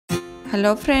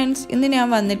Hello friends, ഇന്ന് ഞാൻ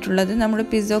വന്നിട്ടുള്ളത് നമ്മുടെ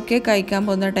പിസ്സയൊക്കെ കഴിക്കാൻ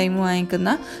പോകുന്ന ടൈം വാങ്ങിക്കുന്ന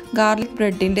ഗാർലിക്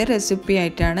ബ്രെഡിന്റെ റെസിപ്പി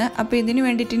ആയിട്ടാണ്. അപ്പോൾ ഇതിനു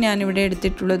വേണ്ടിയിട്ട് ഞാൻ ഇവിടെ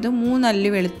എടുത്തിട്ടുള്ളത് 3 അല്ലി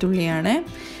വെളുത്തുള്ളിയാണ്.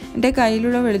 എൻ്റെ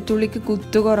കയ്യിലുള്ള വെളുത്തുള്ളിക്ക്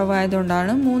കുത്തു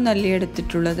കുറവായതുകൊണ്ടാണ് 3 അല്ലി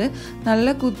എടുത്തിട്ടുള്ളത്.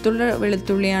 നല്ല കുത്തുള്ള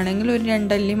വെളുത്തുള്ളിയാണെങ്കിൽ ഒരു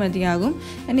 2 അല്ലി മതിയാകും.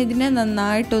 ഞാൻ ഇതിനെ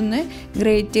നന്നായിട്ടൊന്ന്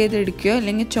ഗ്രേറ്റ് ചെയ്തെടുക്കുകയോ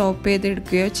അല്ലെങ്കിൽ ചോപ്പ്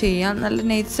ചെയ്തെടുക്കുകയോ ചെയ്യാം. നല്ല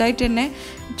നൈസായിട്ട് തന്നെ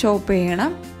ചോപ്പ്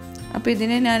ചെയ്യണം. അപ്പോൾ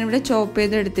ഇതിനെ ഞാൻ ഇവിടെ ചോപ്പ്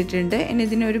ചെയ്ത് എടുത്തിട്ടുണ്ട്. ഇനി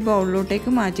ഇതിനെ ഒരു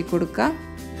ബൗളിലോട്ടേക്ക് മാറ്റി കൊടുക്കാം.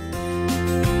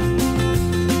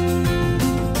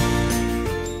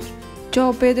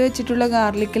 ചോപ്പ് ചെയ്ത് വെച്ചിട്ടുള്ള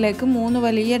ഗാർലിക്കിലേക്ക് 3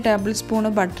 വലിയ ടേബിൾ സ്പൂൺ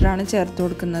ബട്ടറാണ് ചേർത്ത്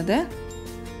കൊടുക്കുന്നത്.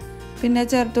 പിന്നെ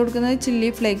ചേർത്ത് കൊടുക്കുന്നത്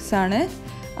ചില്ലി ഫ്ലേക്സ് ആണ്.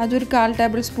 അതൊരു 1/4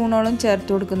 ടേബിൾ സ്പൂണോളം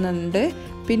ചേർത്ത് കൊടുക്കുന്നുണ്ട്.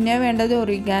 പിന്നെ വേണ്ടത്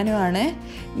ഒറിഗാനോ ആണ്.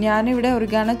 ഞാനിവിടെ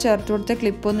ഒറിഗാനോ ചേർത്ത് കൊടുത്ത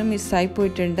ക്ലിപ്പൊന്നും മിസ്സായി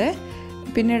പോയിട്ടുണ്ട്.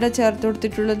 പിന്നീട് ചേർത്ത്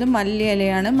കൊടുത്തിട്ടുള്ളത്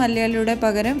മല്ലിയിലയാണ്. മല്ലിയിലയുടെ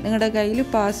പകരം നിങ്ങളുടെ കയ്യിൽ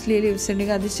പാഴ്സ്ലി ലീവ്സ്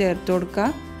ഉണ്ടെങ്കിൽ അത് ചേർത്ത് കൊടുക്കുക.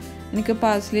 എനിക്ക്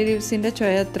പാഴ്സ്ലി ലീവ്സിൻ്റെ ചുവ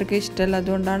അത്രയ്ക്ക് ഇഷ്ടമല്ല,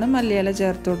 അതുകൊണ്ടാണ് മല്ലിയില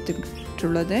ചേർത്ത്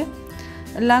കൊടുത്തിട്ടുള്ളത്.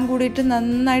 എല്ലാം കൂടിയിട്ട്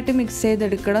നന്നായിട്ട് മിക്സ്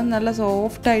ചെയ്തെടുക്കണം. നല്ല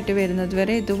സോഫ്റ്റായിട്ട് വരുന്നത്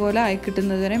വരെ, ഇതുപോലെ ആയി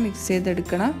കിട്ടുന്നത് വരെ മിക്സ്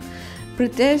ചെയ്തെടുക്കണം.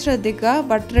 പ്രത്യേകം ശ്രദ്ധിക്കുക,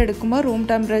 ബട്ടർ എടുക്കുമ്പോൾ റൂം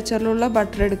ടെമ്പറേച്ചറിലുള്ള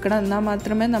ബട്ടർ എടുക്കണം. എന്നാൽ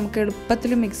മാത്രമേ നമുക്ക്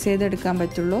എളുപ്പത്തിൽ മിക്സ് ചെയ്തെടുക്കാൻ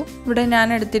പറ്റുള്ളൂ. ഇവിടെ ഞാൻ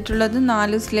എടുത്തിട്ടുള്ളത്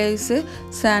 4 സ്ലൈസ്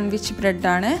സാൻഡ്വിച്ച്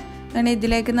ബ്രെഡാണ്. അങ്ങനെ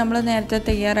ഇതിലേക്ക് നമ്മൾ നേരത്തെ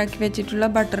തയ്യാറാക്കി വെച്ചിട്ടുള്ള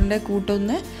ബട്ടറിൻ്റെ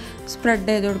കൂട്ടൊന്ന് സ്പ്രെഡ്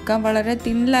ചെയ്ത് കൊടുക്കാം. വളരെ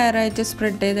തിൻ ലെയറായിട്ട്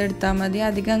സ്പ്രെഡ് ചെയ്തെടുത്താൽ മതി,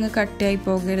 അധികം അങ്ങ് കട്ടിയായി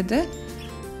പോകരുത്.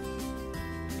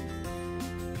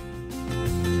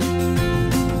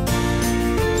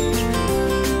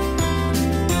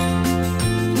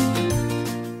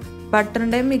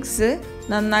 ബട്ടറിൻ്റെ മിക്സ്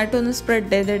നന്നായിട്ടൊന്ന്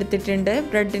സ്പ്രെഡ് ചെയ്തെടുത്തിട്ടുണ്ട്.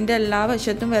 ബ്രെഡിൻ്റെ എല്ലാ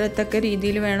വശത്തും വരത്തക്ക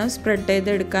രീതിയിൽ വേണം സ്പ്രെഡ്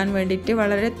ചെയ്തെടുക്കാൻ വേണ്ടിയിട്ട്.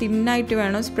 വളരെ തിന്നായിട്ട്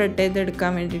വേണം സ്പ്രെഡ്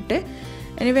ചെയ്തെടുക്കാൻ വേണ്ടിയിട്ട്.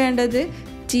 ഇനി വേണ്ടത്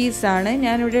ചീസാണ്.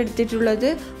 ഞാനിവിടെ എടുത്തിട്ടുള്ളത്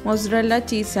മൊസറല്ല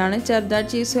ചീസാണ്. ചെറുതാ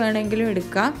ചീസ് വേണമെങ്കിലും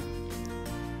എടുക്കാം.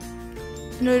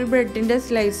 പിന്നെ ഒരു ബ്രെഡിൻ്റെ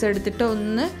സ്ലൈസ് എടുത്തിട്ട്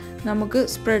ഒന്ന് നമുക്ക്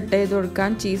സ്പ്രെഡ് ചെയ്ത്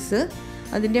കൊടുക്കാം ചീസ്.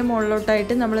 അതിൻ്റെ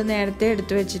മുകളിലോട്ടായിട്ട് നമ്മൾ നേരത്തെ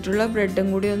എടുത്തു വെച്ചിട്ടുള്ള ബ്രെഡും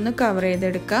കൂടി ഒന്ന് കവർ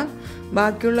ചെയ്തെടുക്കാം.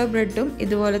 ബാക്കിയുള്ള ബ്രെഡും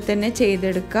ഇതുപോലെ തന്നെ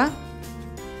ചെയ്തെടുക്കാം.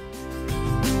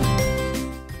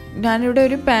 ഞാനിവിടെ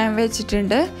ഒരു പാൻ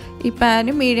വെച്ചിട്ടുണ്ട്. ഈ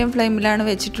പാന് മീഡിയം ഫ്ലെയിമിലാണ്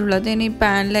വെച്ചിട്ടുള്ളത്. ഇനി ഈ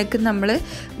പാനിലേക്ക് നമ്മൾ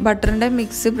ബട്ടറിൻ്റെ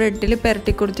മിക്സ് ബ്രെഡിൽ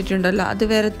പുരട്ടി കൊടുത്തിട്ടുണ്ടല്ലോ, അത്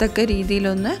വരത്തക്ക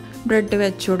രീതിയിലൊന്ന് ബ്രെഡ്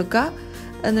വെച്ച് കൊടുക്കുക.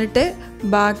 എന്നിട്ട്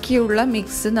ബാക്കിയുള്ള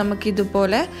മിക്സ്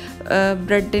നമുക്കിതുപോലെ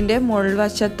ബ്രെഡിൻ്റെ മുകൾ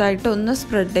വശത്തായിട്ട് ഒന്ന്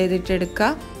സ്പ്രെഡ്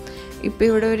ചെയ്തിട്ടെടുക്കുക. ഇപ്പോൾ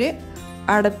ഇവിടെ ഒരു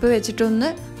അടപ്പ് വെച്ചിട്ടൊന്ന്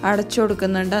അടച്ചു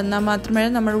കൊടുക്കുന്നുണ്ട്. എന്നാൽ മാത്രമേ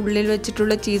നമ്മുടെ ഉള്ളിൽ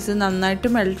വെച്ചിട്ടുള്ള ചീസ് നന്നായിട്ട്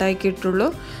മെൽട്ടായി കിട്ടുള്ളൂ.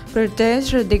 പ്രത്യേകം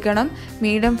ശ്രദ്ധിക്കണം,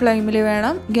 മീഡിയം ഫ്ലെയിമിൽ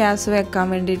വേണം ഗ്യാസ് വെക്കാൻ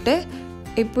വേണ്ടിയിട്ട്.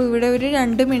 ഇപ്പോൾ ഇവിടെ ഒരു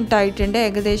 2 മിനിറ്റ് ആയിട്ടുണ്ട്.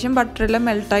 ഏകദേശം ബട്ടറെല്ലാം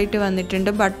മെൽട്ടായിട്ട് വന്നിട്ടുണ്ട്.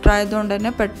 ബട്ടർ ആയതുകൊണ്ട്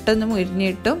തന്നെ പെട്ടെന്ന് മുരിഞ്ഞ്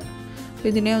കിട്ടും.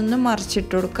 ഇതിനെ ഒന്ന്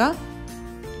മറിച്ചിട്ട് കൊടുക്കാം.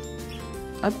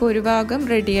 അപ്പോൾ ഒരു ഭാഗം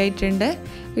റെഡി ആയിട്ടുണ്ട്.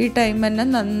 ഈ ടൈം തന്നെ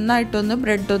നന്നായിട്ടൊന്ന്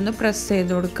ബ്രെഡ് ഒന്ന് പ്രസ്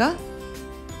ചെയ്ത് കൊടുക്കുക.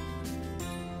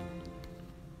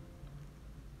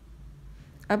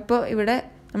 അപ്പോൾ ഇവിടെ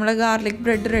നമ്മുടെ ഗാർലിക്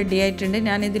ബ്രെഡ് റെഡി ആയിട്ടുണ്ട്.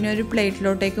 ഞാൻ ഇതിനൊരു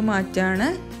പ്ലേറ്റിലോട്ടേക്ക് മാറ്റാണ്.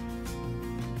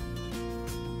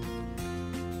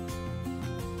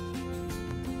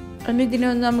 പിന്നെ ഇതിനെ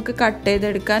ഒന്ന് നമുക്ക് കട്ട്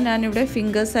ചെയ്തെടുക്കാം. ഞാനിവിടെ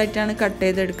ഫിംഗേഴ്സ് ആയിട്ടാണ് കട്ട്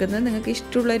ചെയ്തെടുക്കുന്നത്. നിങ്ങൾക്ക്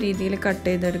ഇഷ്ടമുള്ള രീതിയിൽ കട്ട്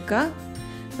ചെയ്തെടുക്കുക.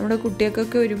 നമ്മുടെ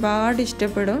കുട്ടികൾക്കൊക്കെ ഒരുപാട്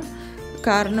ഇഷ്ടപ്പെടും.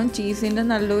 കാരണം ചീസിൻ്റെ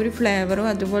നല്ലൊരു ഫ്ലേവറും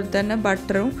അതുപോലെ തന്നെ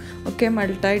ബട്ടറും ഒക്കെ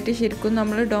മെൽട്ടായിട്ട് ശരിക്കും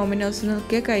നമ്മൾ ഡോമിനോസിൽ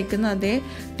നിന്നൊക്കെ കഴിക്കുന്ന അതേ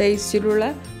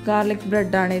ടേസ്റ്റിലുള്ള ഗാർലിക്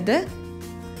ബ്രെഡാണിത്.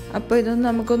 അപ്പോൾ ഇതൊന്ന്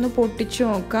നമുക്കൊന്ന് പൊട്ടിച്ച്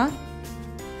നോക്കാം.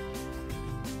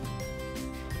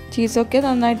 ചീസൊക്കെ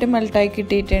നന്നായിട്ട് മെൽട്ടായി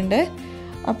കിട്ടിയിട്ടുണ്ട്.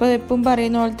 അപ്പോൾ എപ്പം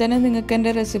പറയുന്ന പോലെ തന്നെ നിങ്ങൾക്ക്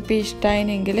എൻ്റെ റെസിപ്പി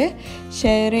ഇഷ്ടമായെങ്കിൽ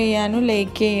ഷെയർ ചെയ്യാനും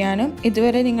ലൈക്ക് ചെയ്യാനും,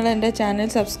 ഇതുവരെ നിങ്ങൾ എൻ്റെ ചാനൽ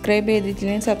സബ്സ്ക്രൈബ്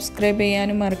ചെയ്തിട്ടില്ലെങ്കിൽ സബ്സ്ക്രൈബ്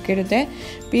ചെയ്യാനും മറക്കരുത്.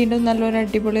 വീണ്ടും നല്ലൊരു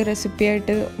അടിപൊളി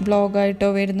റെസിപ്പിയായിട്ട് വ്ളോഗായിട്ടോ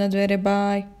വരുന്നത് വരെ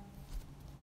ബായ്.